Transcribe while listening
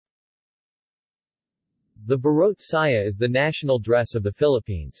The Baro't saya is the national dress of the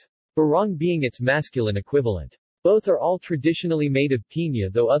Philippines. Barong being its masculine equivalent. Both are all traditionally made of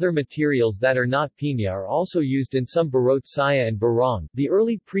piña, though other materials that are not piña are also used in some Baro't saya and barong. The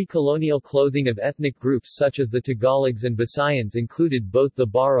early pre-colonial clothing of ethnic groups such as the Tagalogs and Visayans included both the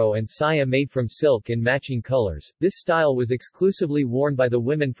baro and saya made from silk in matching colors. This style was exclusively worn by the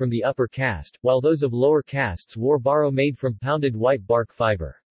women from the upper caste, while those of lower castes wore baro made from pounded white bark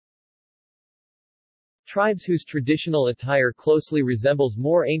fiber. Tribes whose traditional attire closely resembles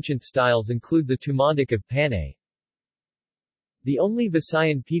more ancient styles include the Tumandic of Panay, the only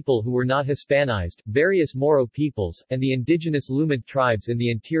Visayan people who were not Hispanized, various Moro peoples, and the indigenous Lumad tribes in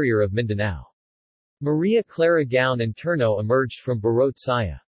the interior of Mindanao. Maria Clara gown and turno emerged from Baro't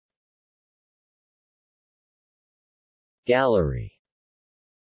saya. Gallery.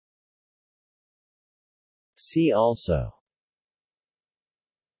 See also: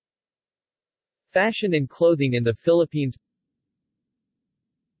 Fashion and clothing in the Philippines,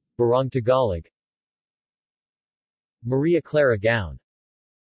 Barong Tagalog, Maria Clara gown.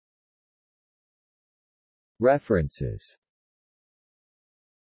 References.